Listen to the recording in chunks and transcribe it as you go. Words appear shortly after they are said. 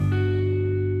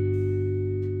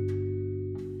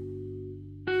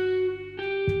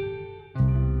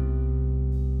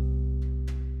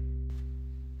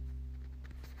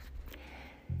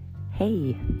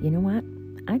Hey, you know what?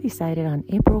 I decided on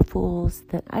April Fool's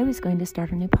that I was going to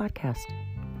start a new podcast.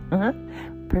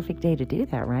 Perfect day to do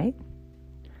that, right?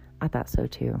 I thought so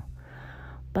too.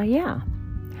 But yeah,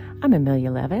 I'm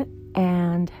Amelia Levitt,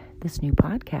 and this new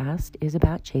podcast is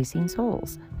about chasing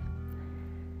souls.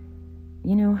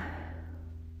 You know,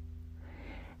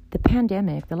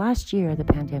 the last year, the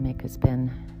pandemic has been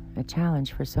a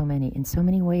challenge for so many, in so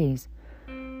many ways.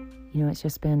 You know, it's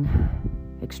just been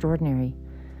extraordinary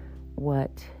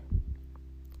what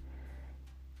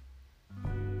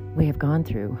we have gone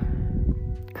through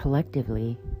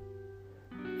collectively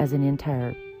as an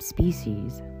entire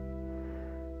species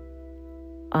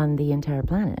on the entire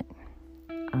planet.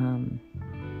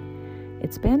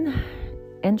 It's been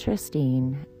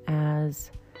interesting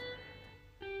as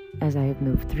I have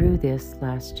moved through this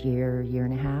last year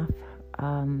and a half.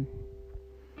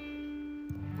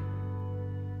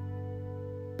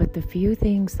 But the few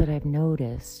things that I've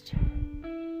noticed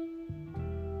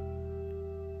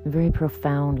very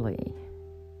profoundly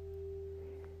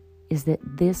is that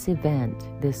this event,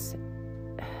 this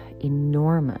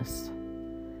enormous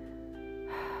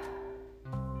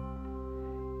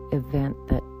event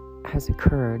that has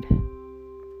occurred,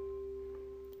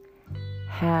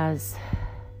 has,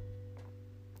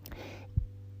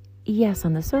 yes,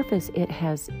 on the surface, it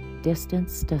has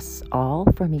distanced us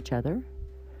all from each other,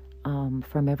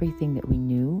 from everything that we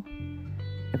knew.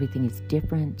 Everything is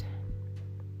different.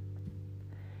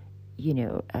 You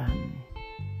know,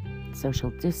 social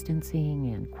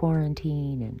distancing and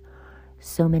quarantine and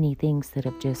so many things that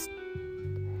have just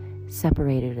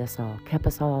separated us all, kept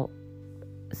us all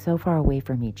so far away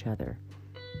from each other.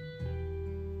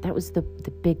 That was the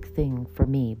big thing for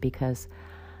me, because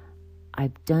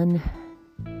I've done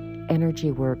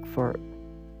energy work for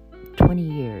 20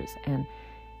 years, and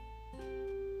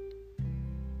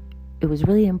it was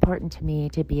really important to me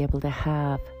to be able to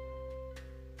have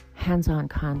hands-on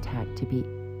contact, to be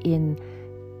in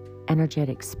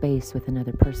energetic space with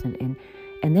another person,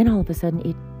 and then all of a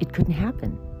sudden it couldn't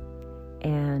happen,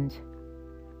 and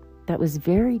that was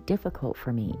very difficult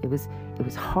for me. It was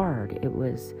hard. It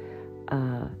was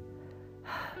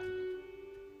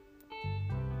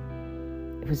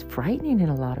frightening in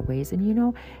a lot of ways, and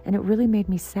and it really made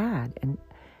me sad. And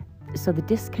so the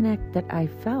disconnect that I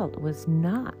felt was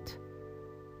not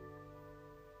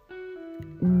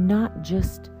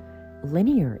just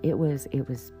linear. It was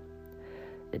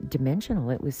dimensional.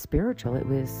 It was spiritual. It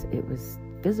was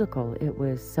physical. It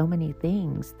was so many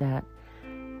things that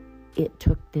it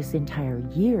took this entire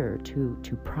year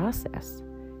to process.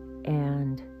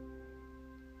 And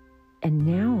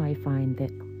now I find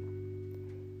that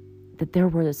there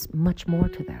was much more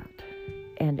to that.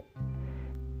 And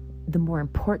the more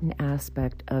important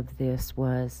aspect of this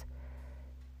was,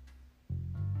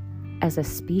 as a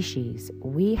species,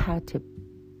 we had to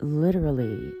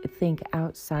literally think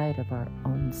outside of our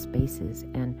own spaces,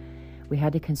 and we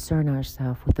had to concern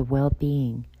ourselves with the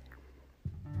well-being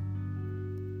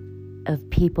of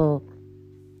people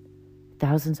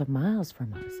thousands of miles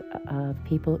from us, of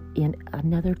people in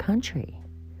another country,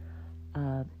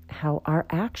 how our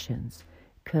actions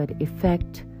could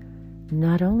affect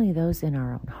not only those in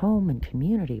our own home and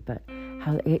community, but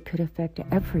how it could affect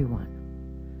everyone.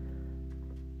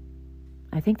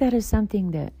 I think that is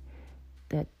something that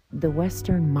the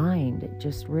Western mind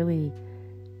just really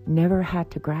never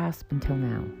had to grasp until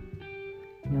now.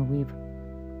 You know,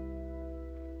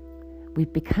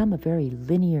 we've become a very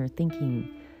linear thinking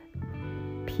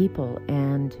people,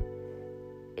 and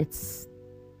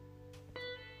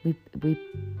we've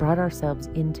brought ourselves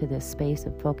into this space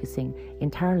of focusing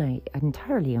entirely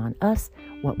on us,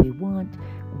 what we want,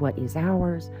 what is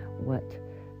ours, what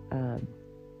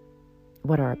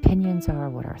our opinions are,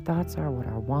 what our thoughts are, what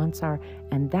our wants are,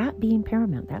 and that being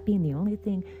paramount, that being the only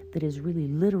thing that is really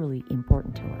literally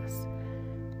important to us.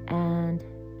 And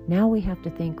now we have to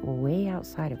think way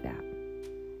outside of that.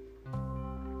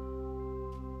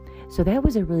 So that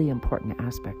was a really important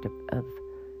aspect of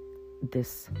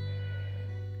this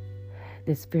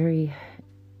very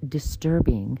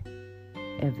disturbing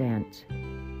event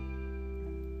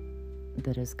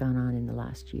that has gone on in the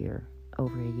last year,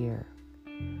 over a year.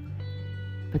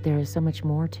 But there is so much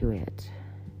more to it.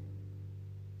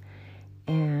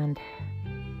 And,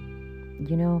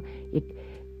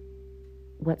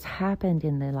 what's happened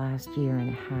in the last year and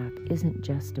a half isn't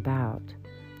just about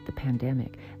the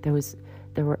pandemic. There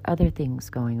were other things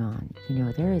going on.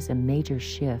 There is a major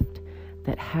shift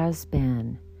that has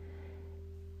been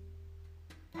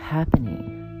happening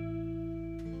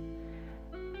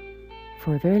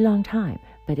for a very long time,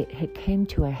 but it had came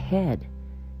to a head,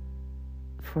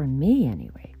 for me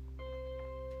anyway,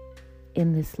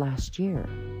 in this last year.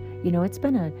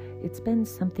 It's been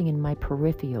something in my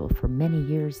peripheral for many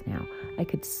years now. I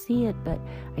could see it, but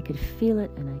I could feel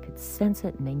it and I could sense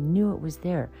it and I knew it was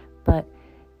there. But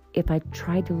if I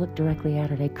tried to look directly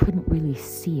at it, I couldn't really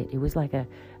see it. It was like a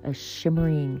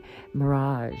shimmering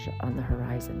mirage on the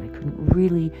horizon. I couldn't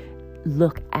really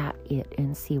look at it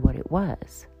and see what it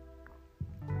was.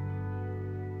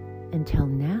 Until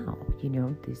now,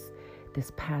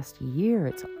 this past year,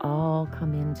 it's all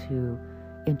come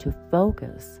into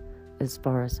focus as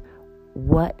far as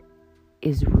what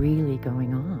is really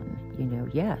going on.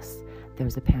 Yes,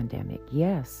 there's a pandemic.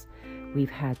 Yes, we've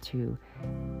had to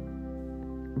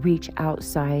reach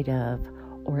outside of,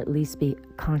 or at least be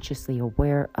consciously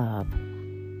aware of,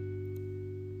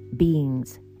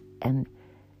 beings and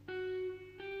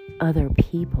other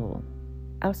people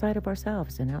outside of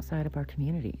ourselves and outside of our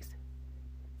communities.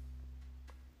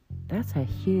 That's a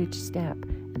huge step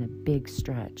and a big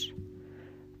stretch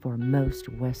for most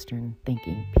Western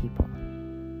thinking people.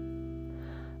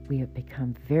 We have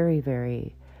become very,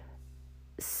 very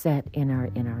set in our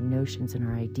notions and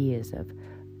our ideas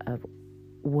of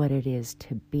what it is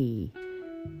to be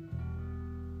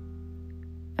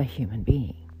a human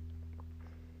being.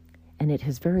 And it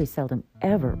has very seldom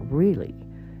ever really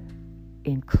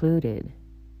included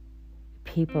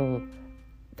people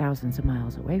thousands of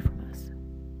miles away from us.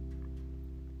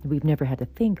 We've never had to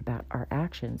think about our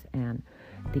actions and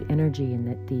the energy and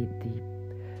the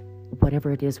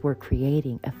whatever it is we're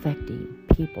creating affecting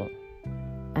people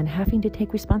and having to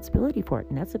take responsibility for it.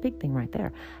 And that's a big thing right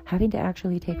there. Having to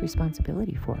actually take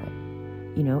responsibility for it,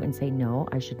 and say, no,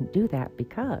 I shouldn't do that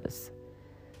because,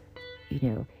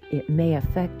 it may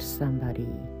affect somebody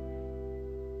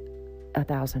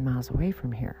 1,000 miles away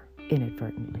from here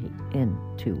inadvertently in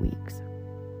 2 weeks.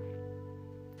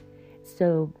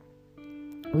 So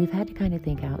we've had to kind of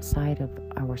think outside of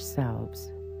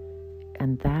ourselves,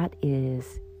 and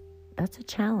that's a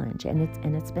challenge, and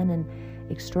it's been an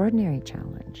extraordinary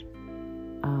challenge.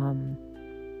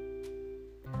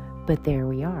 But there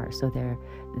we are. So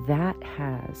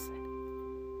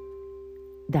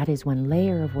that is one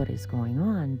layer of what is going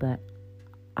on, but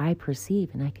I perceive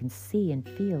and I can see and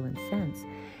feel and sense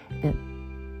that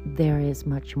there is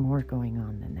much more going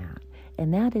on than that.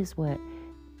 And that is what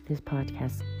this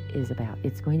podcast is about.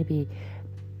 It's going to be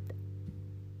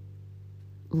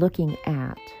looking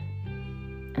at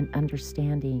and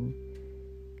understanding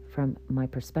from my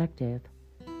perspective,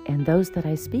 and those that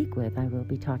I speak with, I will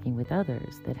be talking with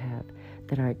others that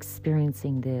are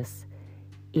experiencing this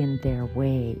in their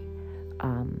way,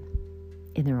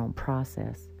 in their own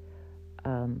process,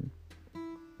 and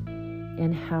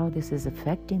how this is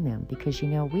affecting them. Because,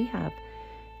 we have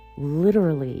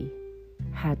literally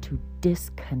had to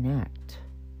disconnect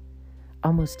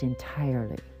almost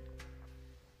entirely.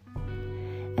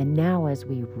 And now as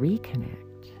we reconnect,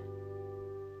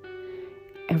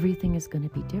 everything is going to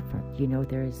be different.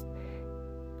 There's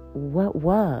what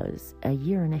was a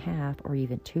year and a half or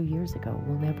even 2 years ago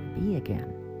will never be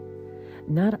again.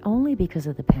 Not only because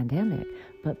of the pandemic,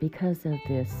 but because of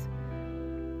this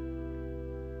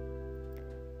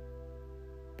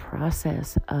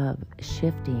process of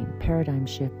shifting, paradigm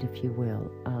shift, if you will,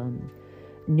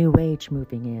 new age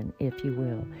moving in, if you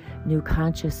will, new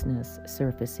consciousness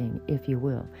surfacing, if you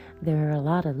will. There are a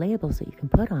lot of labels that you can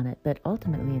put on it, but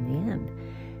ultimately in the end,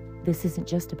 this isn't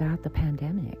just about the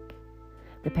pandemic.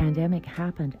 The pandemic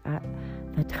happened at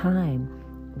the time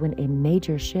when a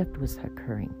major shift was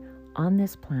occurring on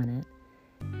this planet,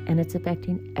 and it's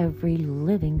affecting every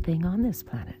living thing on this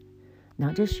planet.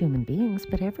 Not just human beings,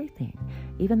 but everything.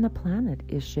 Even the planet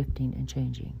is shifting and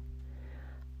changing.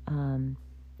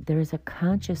 There is a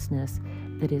consciousness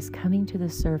that is coming to the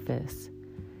surface,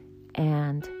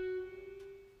 and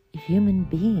human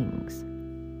beings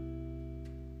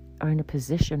are in a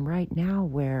position right now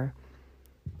where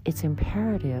it's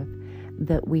imperative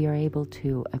that we are able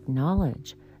to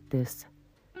acknowledge this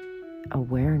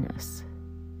awareness,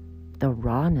 the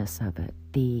rawness of it,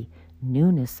 the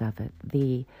newness of it,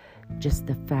 just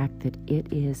the fact that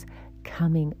it is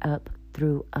coming up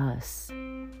through us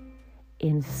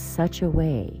in such a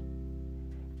way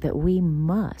that we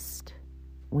must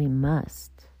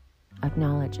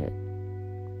acknowledge it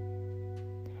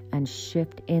and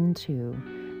shift into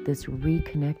this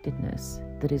reconnectedness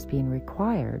that is being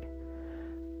required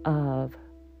of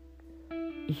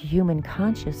human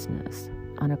consciousness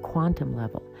on a quantum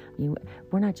level.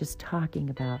 We're not just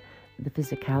talking about the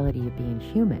physicality of being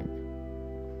human.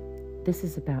 This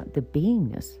is about the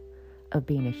beingness of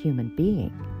being a human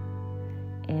being,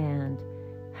 and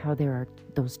how there are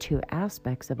those two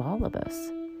aspects of all of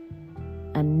us.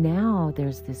 And now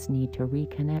there's this need to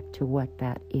reconnect to what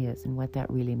that is and what that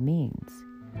really means.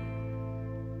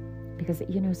 Because,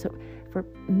 so for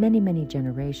many, many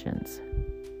generations,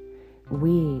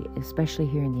 we, especially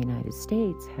here in the United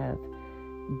States, have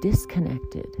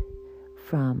disconnected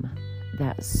from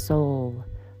that soul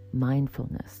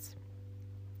mindfulness.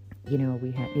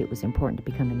 It was important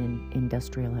to become an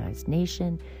industrialized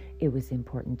nation. It was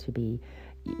important to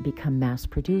become mass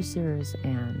producers,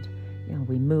 and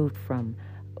we moved from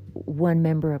one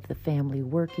member of the family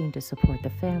working to support the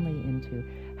family into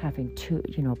having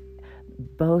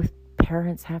both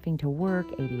parents having to work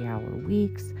 80-hour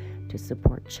weeks to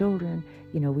support children.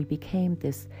 We became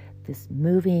this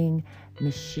moving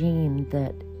machine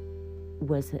that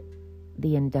was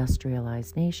the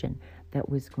industrialized nation that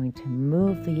was going to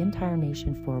move the entire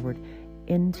nation forward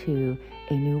into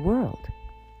a new world.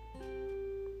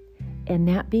 And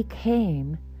that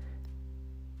became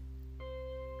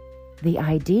the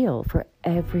ideal for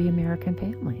every American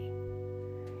family.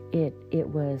 It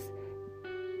was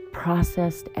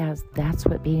processed as that's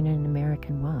what being an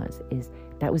American was.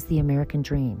 That was the American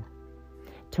dream,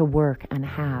 to work and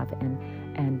have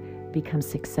and become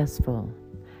successful.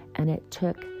 And it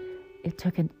took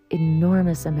an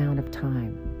enormous amount of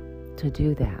time to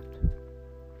do that.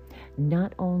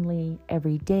 Not only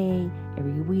every day,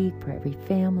 every week, for every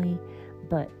family,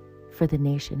 but for the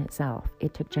nation itself.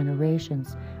 It took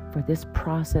generations for this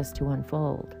process to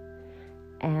unfold.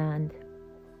 And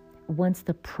once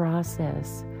the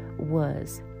process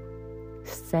was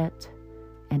set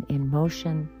and in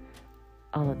motion,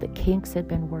 all of the kinks had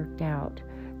been worked out,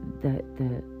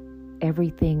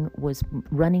 everything was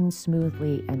running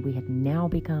smoothly, and we had now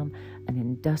become an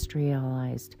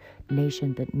industrialized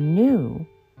nation that knew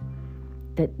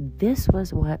that this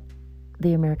was what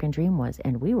the American dream was,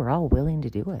 and we were all willing to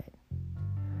do it.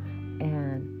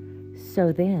 And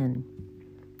so then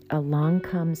along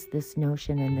comes this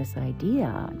notion and this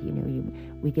idea,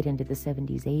 we get into the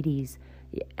 70s, 80s,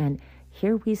 and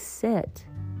here we sit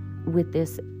with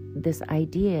this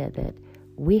idea that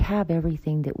we have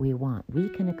everything that we want. We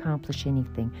can accomplish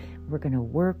anything. We're going to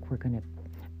work, we're going to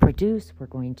produce, we're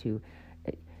going to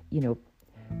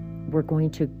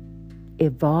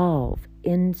evolve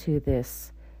into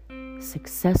this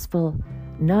successful,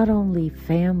 not only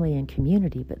family and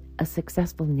community, but a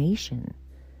successful nation.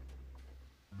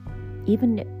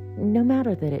 Even no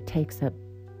matter that it takes up,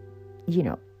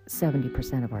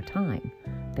 70% of our time,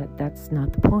 that's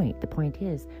not the point. The point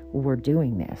is we're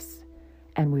doing this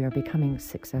and we are becoming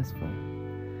successful.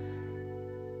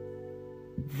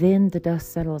 Then the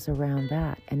dust settles around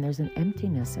that, and there's an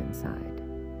emptiness inside.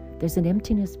 There's an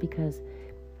emptiness because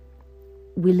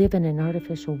we live in an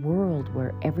artificial world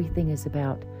where everything is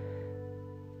about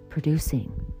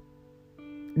producing.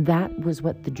 That was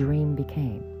what the dream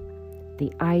became.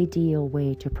 The ideal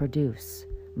way to produce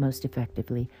most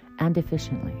effectively and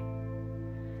efficiently.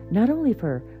 Not only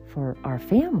for our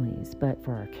families, but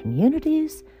for our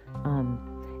communities,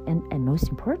 and most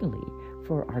importantly,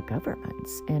 for our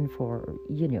governments, and for,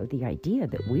 the idea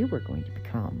that we were going to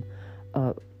become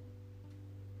a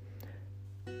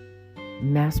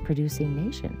mass-producing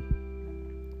nation,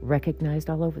 recognized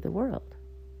all over the world.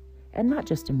 And not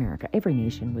just America. Every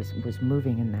nation was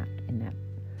moving in that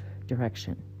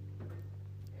direction.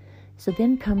 So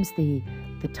then comes the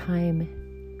time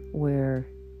where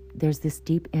there's this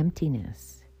deep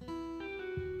emptiness.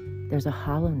 There's a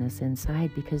hollowness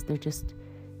inside because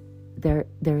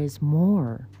there is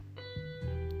more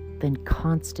than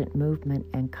constant movement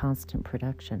and constant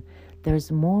production.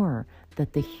 There's more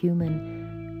that the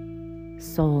human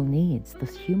soul needs. The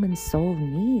human soul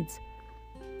needs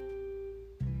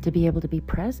to be able to be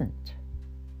present.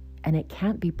 And it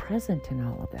can't be present in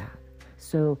all of that.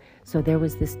 So there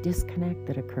was this disconnect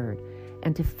that occurred.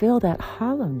 And to fill that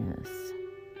hollowness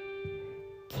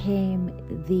came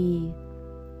the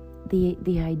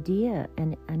idea,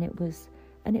 and it was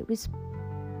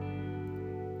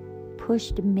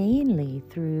pushed mainly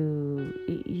through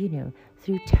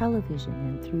television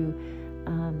and through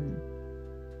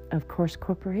of course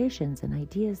corporations and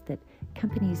ideas that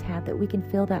companies had, that we can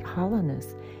fill that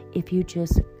hollowness if you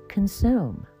just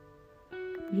consume.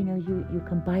 You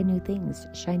can buy new things,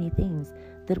 shiny things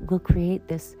that will create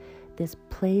this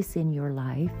place in your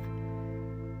life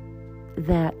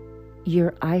that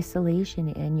your isolation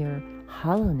and your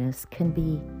hollowness can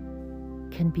be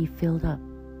filled up.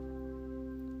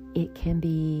 It can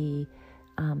be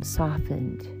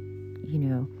softened.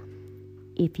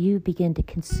 If you begin to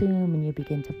consume and you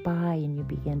begin to buy and you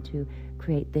begin to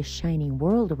create this shining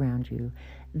world around you,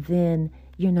 then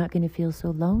you're not going to feel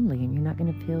so lonely and you're not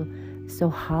going to feel so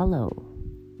hollow.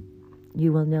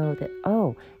 You will know that,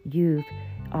 you've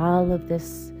all of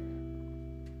this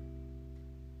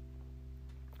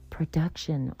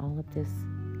production, all of this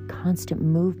constant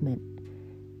movement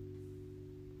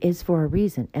is for a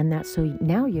reason, and that's so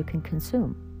now you can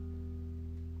consume.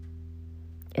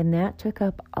 And that took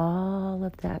up all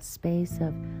of that space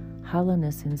of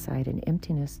hollowness inside and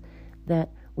emptiness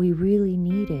that we really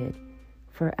needed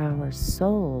for our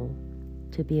soul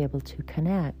to be able to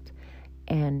connect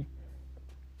and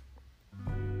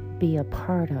be a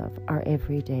part of our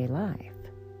everyday life.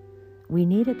 We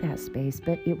needed that space,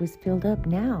 but it was filled up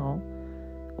now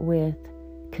with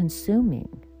consuming.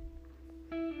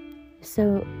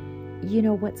 So,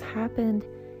 what's happened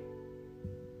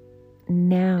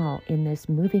now in this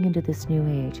moving into this new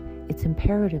age, it's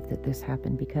imperative that this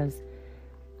happen because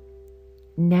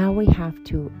now we have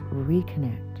to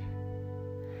reconnect.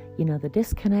 The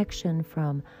disconnection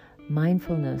from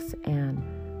mindfulness and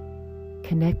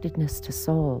connectedness to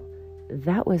soul,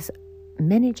 that was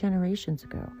many generations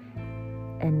ago.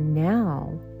 And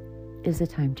now is the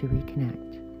time to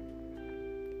reconnect.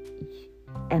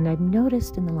 And I've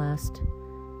noticed in the last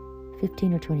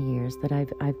 15 or 20 years that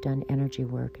I've done energy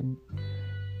work, and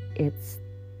it's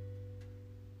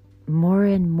more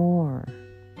and more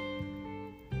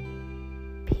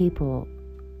people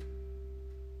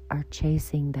are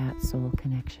chasing that soul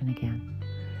connection again.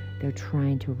 They're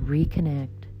trying to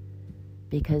reconnect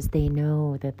because they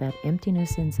know that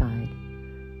emptiness inside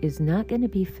is not going to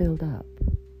be filled up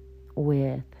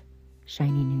with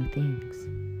shiny new things.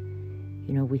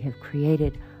 We have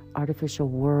created artificial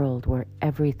world where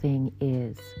everything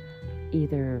is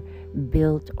either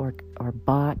built or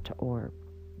bought, or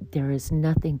there is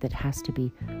nothing that has to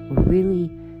be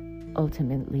really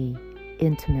ultimately,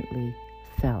 intimately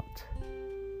felt.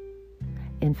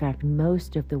 In fact,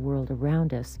 most of the world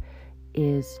around us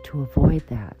is to avoid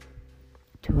that,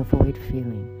 to avoid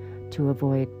feeling, to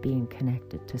avoid being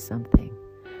connected to something,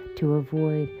 to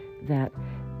avoid that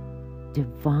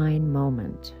divine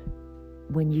moment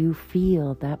when you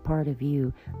feel that part of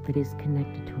you that is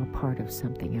connected to a part of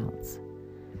something else.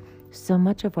 So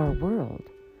much of our world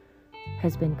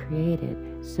has been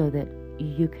created so that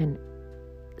you can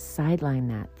sideline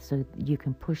that, so you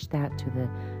can push that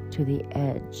to the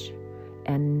edge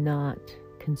and not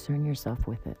concern yourself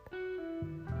with it.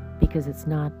 Because it's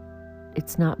not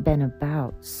been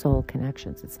about soul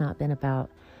connections. It's not been about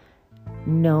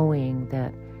knowing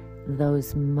that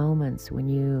those moments when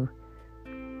you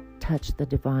touch the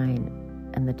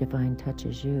divine and the divine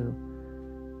touches you,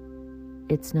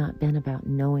 it's not been about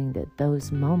knowing that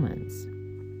those moments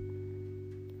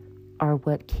are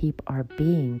what keep our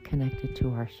being connected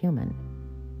to our human,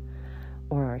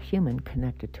 or our human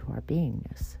connected to our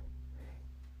beingness.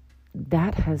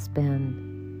 That's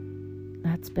been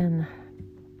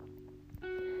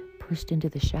pushed into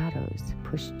the shadows,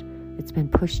 it's been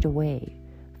pushed away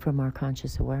from our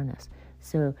conscious awareness.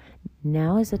 So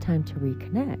now is the time to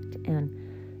reconnect, and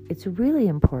it's really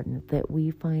important that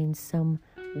we find some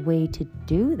way to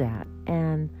do that.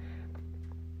 And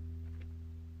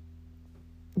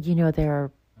there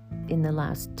are, in the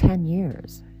last 10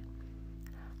 years,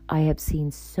 I have seen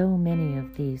so many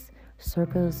of these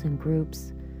circles and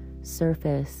groups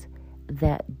surface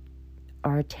that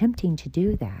are attempting to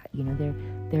do that.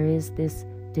 There is this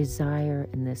desire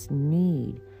and this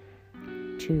need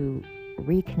to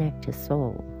reconnect to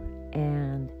soul,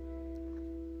 and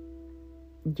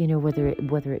whether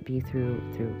it be through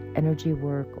energy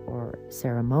work or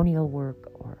ceremonial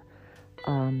work or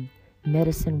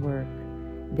medicine work,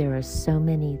 there are so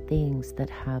many things that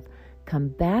have come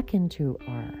back into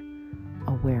our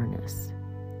awareness,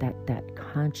 that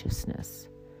consciousness,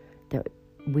 that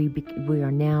we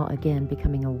are now again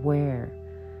becoming aware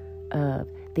of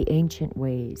the ancient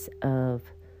ways of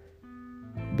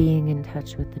being in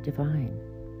touch with the divine.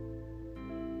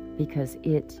 Because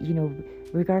it,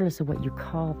 regardless of what you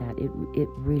call that, it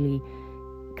really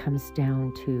comes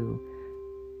down to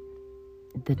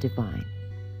the divine,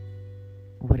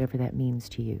 whatever that means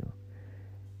to you.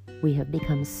 We have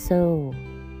become so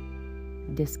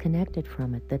disconnected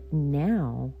from it that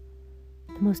now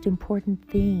the most important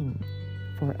thing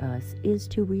for us is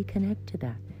to reconnect to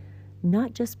that.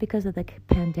 Not just because of the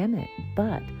pandemic,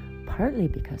 but partly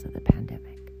because of the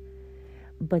pandemic.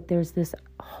 But there's this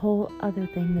whole other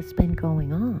thing that's been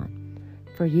going on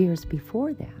for years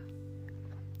before that.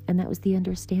 And that was the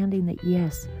understanding that,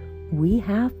 yes, we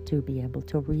have to be able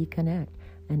to reconnect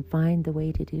and find the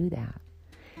way to do that.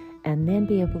 And then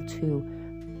be able to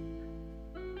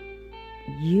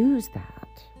use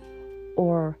that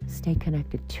or stay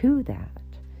connected to that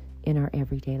in our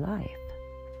everyday life.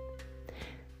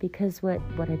 Because what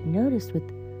I've noticed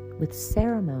with with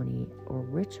ceremony or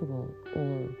ritual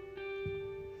or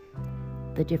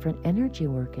the different energy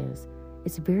work is,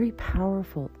 it's very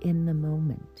powerful in the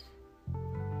moment.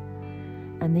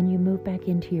 And then you move back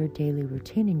into your daily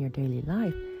routine in your daily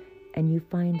life, and you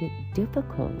find it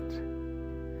difficult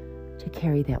to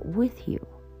carry that with you.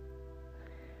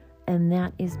 And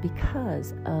that is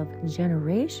because of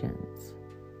generations,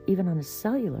 even on a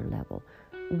cellular level,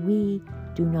 we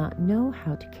do not know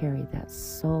how to carry that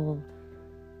soul,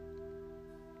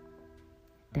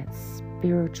 that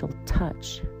spiritual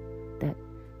touch, that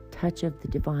touch of the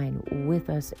divine with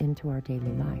us into our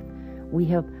daily life. We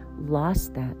have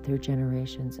lost that through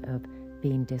generations of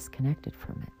being disconnected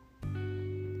from it.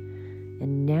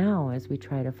 And now, as we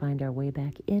try to find our way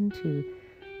back into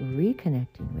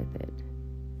reconnecting with it,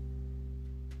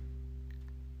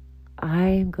 I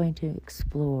am going to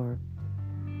explore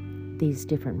these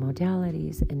different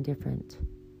modalities and different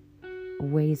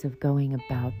ways of going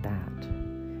about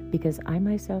that. Because I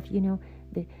myself,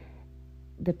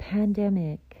 the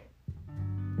pandemic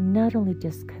not only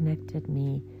disconnected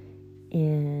me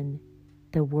in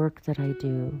the work that I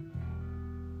do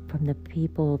from the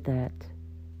people that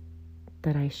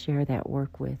I share that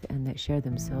work with and that share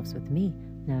themselves with me.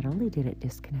 Not only did it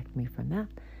disconnect me from that,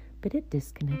 but it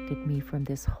disconnected me from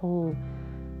this whole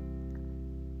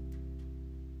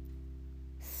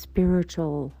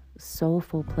spiritual,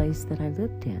 soulful place that I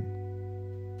lived in.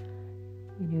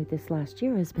 This last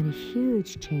year has been a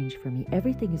huge change for me.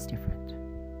 Everything is different.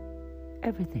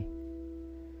 Everything.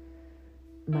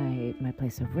 My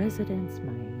place of residence,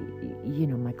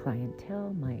 my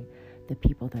clientele, the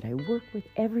people that I work with,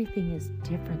 everything is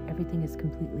different. Everything is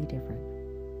completely different.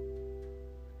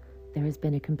 There has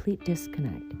been a complete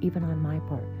disconnect, even on my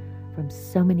part, from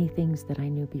so many things that I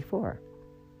knew before.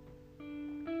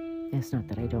 It's not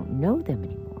that I don't know them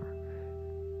anymore,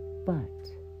 but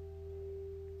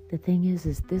the thing is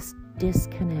this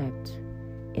disconnect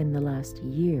in the last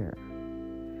year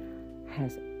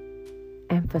has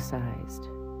emphasized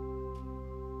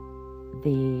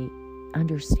the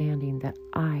understanding that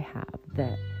I have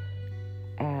that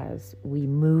as we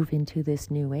move into this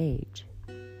new age,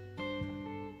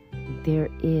 there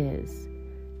is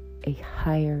a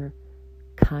higher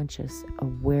conscious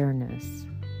awareness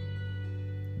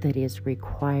that is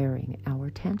requiring our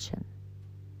attention.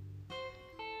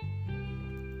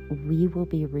 We will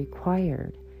be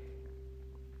required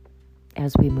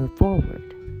as we move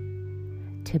forward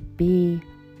to be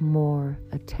more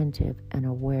attentive and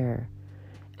aware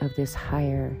of this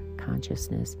higher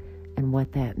consciousness and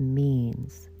what that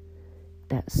means,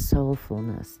 that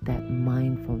soulfulness, that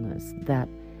mindfulness, that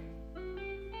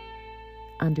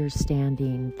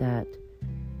understanding that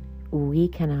we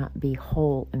cannot be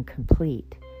whole and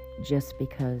complete just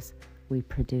because we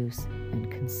produce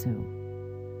and consume.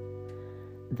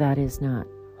 That is not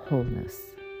wholeness.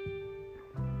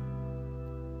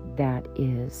 That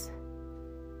is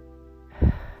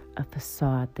a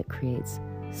facade that creates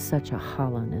such a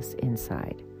hollowness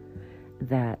inside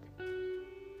that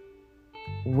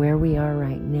where we are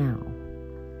right now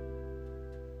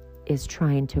is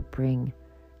trying to bring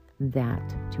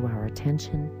that to our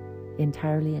attention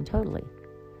entirely and totally.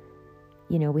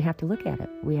 We have to look at it.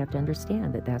 We have to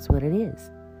understand that that's what it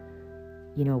is.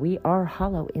 We are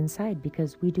hollow inside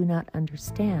because we do not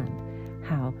understand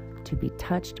how to be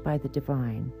touched by the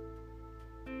divine,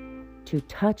 to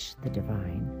touch the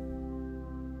divine,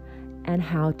 and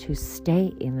how to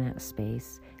stay in that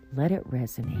space, let it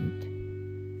resonate,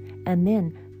 and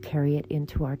then carry it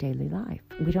into our daily life.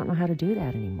 We don't know how to do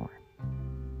that anymore.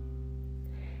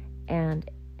 And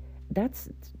that's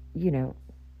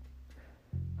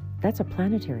a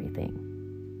planetary thing.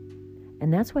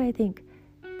 And that's why I think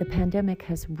the pandemic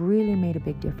has really made a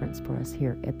big difference for us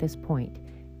here at this point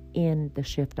in the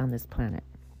shift on this planet.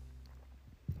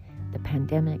 The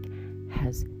pandemic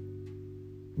has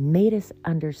made us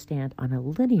understand on a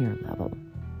linear level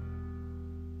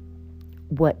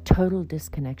what total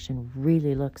disconnection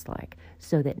really looks like,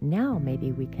 so that now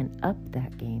maybe we can up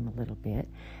that game a little bit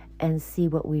and see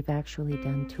what we've actually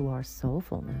done to our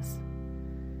soulfulness,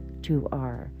 to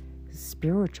our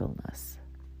spiritualness,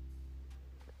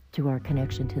 to our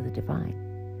connection to the divine.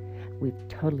 We've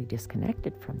totally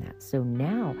disconnected from that. So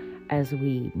now, as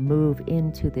we move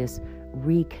into this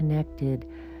reconnected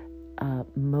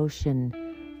motion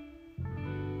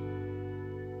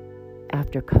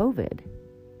after COVID,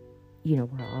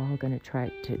 we're all going to try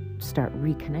to start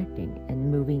reconnecting and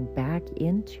moving back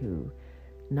into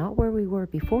not where we were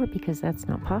before, because that's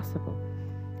not possible,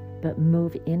 but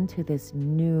move into this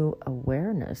new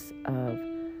awareness of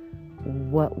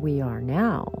what we are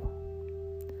now,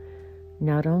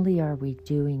 not only are we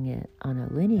doing it on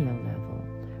a linear level,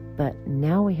 but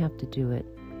now we have to do it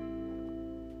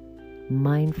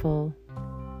mindful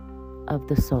of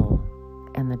the soul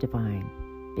and the divine,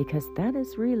 because that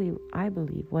is really, I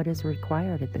believe, what is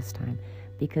required at this time,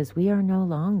 because we are no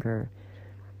longer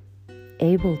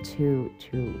able to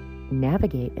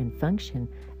navigate and function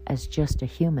as just a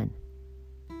human.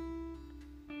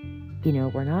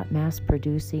 We're not mass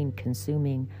producing,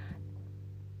 consuming,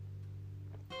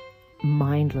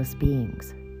 mindless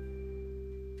beings,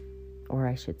 or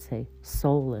I should say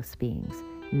soulless beings.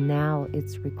 Now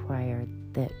it's required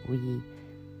that we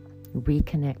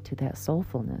reconnect to that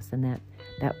soulfulness and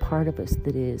that part of us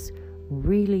that is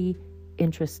really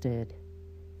interested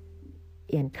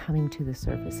in coming to the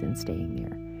surface and staying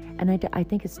there. And I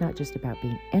think it's not just about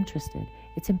being interested,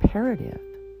 it's imperative,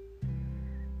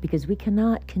 because we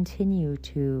cannot continue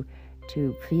to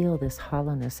feel this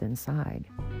hollowness inside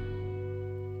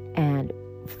and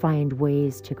find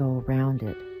ways to go around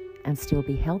it and still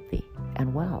be healthy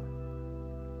and well.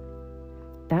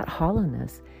 That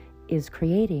hollowness is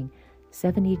creating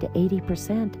 70 to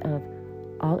 80% of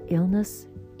all illness,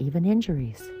 even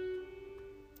injuries.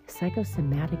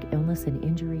 Psychosomatic illness and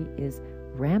injury is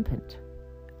rampant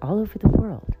all over the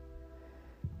world.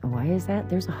 And why is that?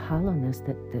 There's a hollowness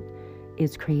that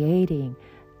is creating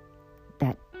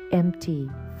that empty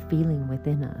feeling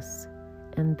within us.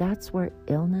 And that's where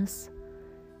illness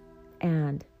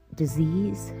and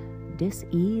disease,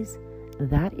 dis-ease,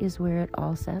 that is where it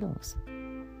all settles,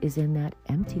 is in that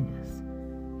emptiness,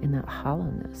 in that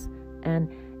hollowness. And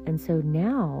so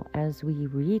now, as we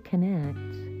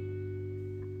reconnect,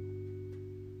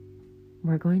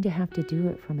 we're going to have to do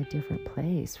it from a different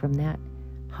place, from that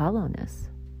hollowness.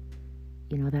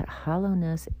 That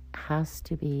hollowness has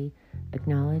to be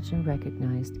acknowledged and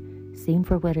recognized, seen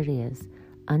for what it is,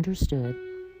 understood,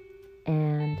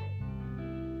 and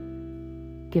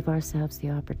give ourselves the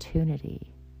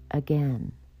opportunity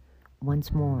again,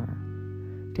 once more,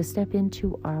 to step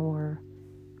into our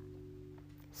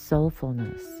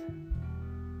soulfulness,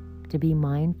 to be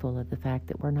mindful of the fact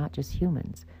that we're not just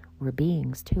humans, we're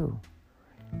beings too.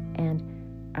 And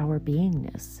our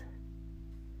beingness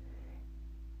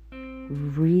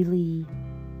really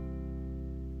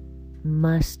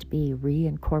must be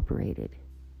reincorporated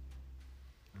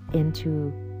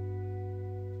into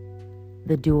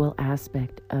the dual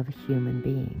aspect of a human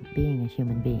being a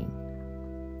human being.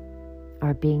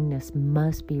 Our beingness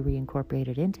must be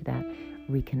reincorporated into that,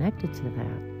 reconnected to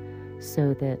that,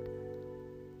 so that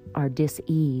our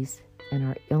dis-ease and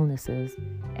our illnesses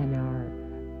and our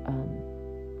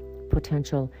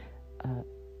potential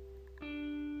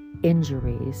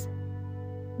injuries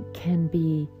can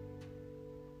be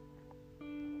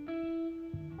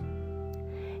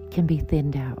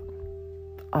thinned out.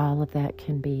 All of that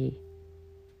can be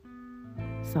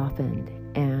softened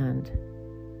and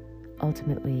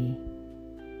ultimately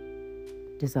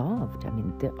dissolved.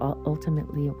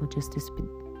 Ultimately it will just disappear,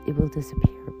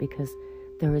 because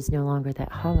there is no longer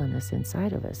that hollowness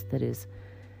inside of us that is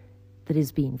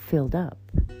being filled up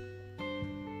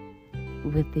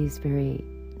with these very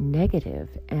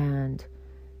negative and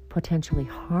potentially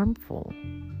harmful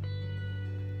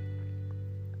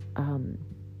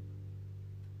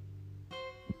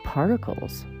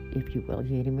particles, if you will.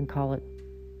 You'd even call it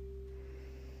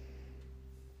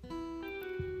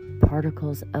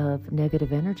particles of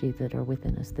negative energy that are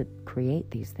within us that create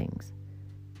these things.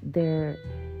 There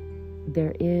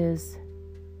is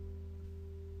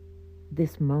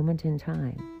this moment in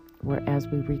time where, as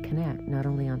we reconnect, not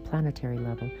only on planetary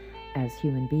level as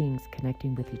human beings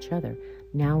connecting with each other,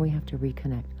 now we have to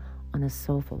reconnect on a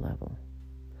soulful level,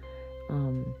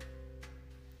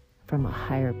 from a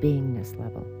higher beingness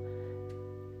level.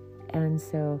 And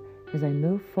so as I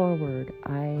move forward,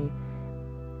 I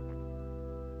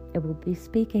will be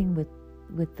speaking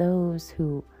with those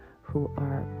who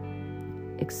are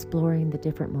exploring the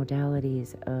different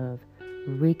modalities of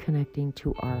reconnecting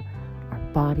to our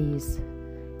bodies,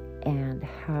 and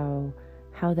how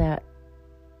that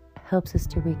helps us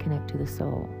to reconnect to the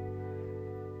soul.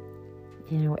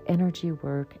 Energy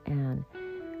work and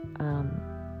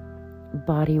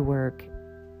body work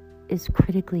is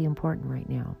critically important right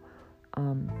now,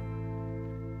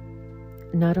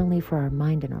 not only for our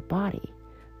mind and our body,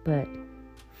 but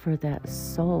for that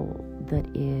soul that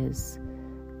is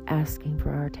asking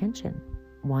for our attention,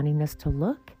 wanting us to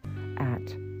look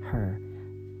at her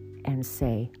and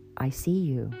say, I see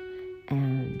you,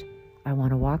 and I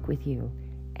want to walk with you,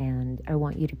 and I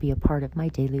want you to be a part of my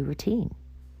daily routine.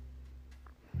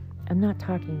 I'm not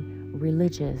talking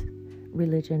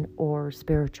religion or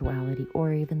spirituality,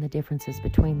 or even the differences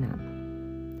between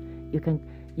them.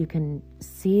 You can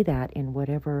see that in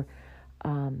whatever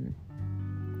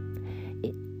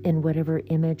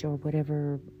image or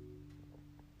whatever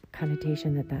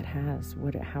connotation that has,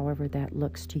 however that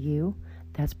looks to you.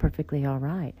 That's perfectly all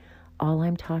right. All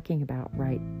I'm talking about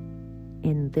right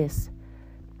in this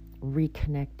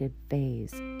reconnected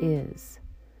phase is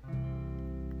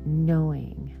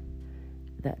knowing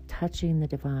that touching the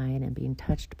divine and being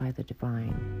touched by the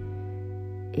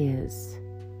divine is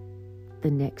the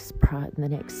next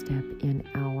step in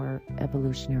our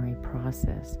evolutionary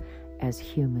process as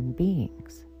human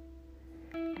beings.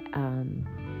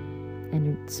 And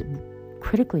it's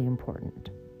critically important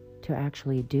to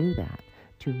actually do that,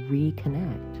 to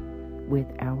reconnect with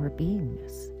our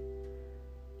beingness.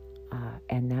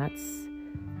 And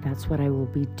that's what I will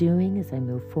be doing as I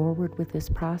move forward with this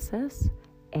process.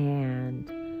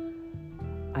 And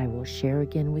I will share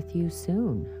again with you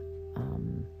soon.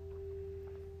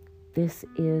 This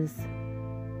is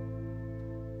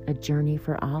a journey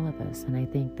for all of us, and I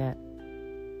think that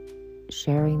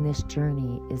sharing this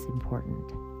journey is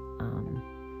important.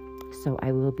 So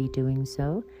I will be doing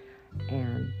so,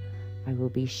 and I will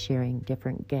be sharing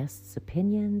different guests'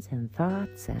 opinions and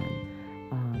thoughts,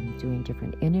 and doing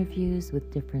different interviews with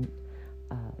different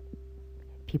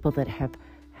people that have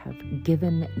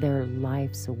given their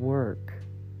life's work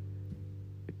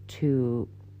to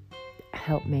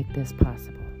help make this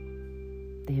possible.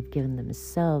 They have given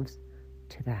themselves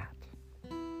to that.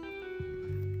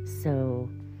 So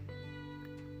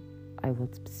I will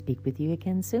speak with you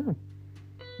again soon.